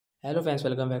Hello friends,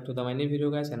 welcome back to the my new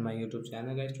video guys and my YouTube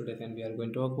channel guys. Today friends we are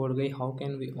going to talk about guys how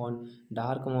can we on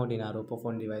dark mode in our Oppo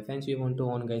phone device. Friends, you want to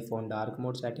on guys phone dark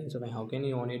mode settings, so how can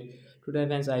you on it? Today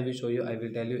friends I will show you, I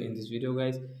will tell you in this video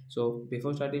guys. So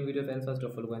before starting video friends, first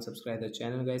of all go and subscribe the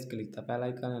channel guys, click the bell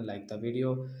icon and like the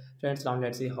video. Friends, now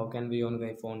let's see how can we on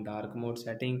guys phone dark mode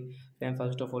setting. Friends,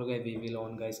 first of all guys we will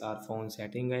on guys our phone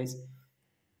setting guys.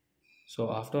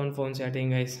 So after on phone setting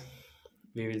guys,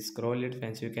 we will scroll it.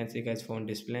 Friends, you can see guys phone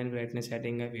display and brightness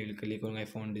setting guys. We will click on my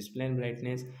phone display and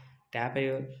brightness, tap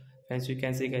here. Friends, you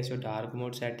can see guys your dark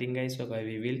mode setting guys. So guys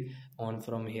we will on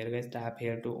from here guys, tap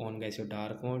here to on guys your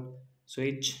dark mode,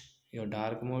 switch your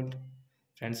dark mode.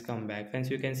 Friends, come back. Friends,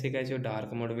 you can see guys your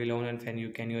dark mode will on, and then you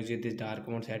can use this dark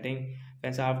mode setting.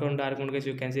 Friends, after on dark mode guys,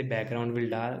 you can see background will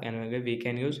dark, and we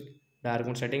can use dark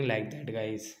mode setting like that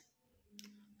guys.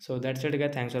 So that's it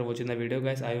guys, thanks for watching the video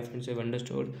guys. I hope you have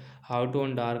understood how to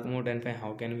on dark mode and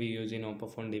how can we use in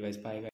Oppo phone device. Bye guys.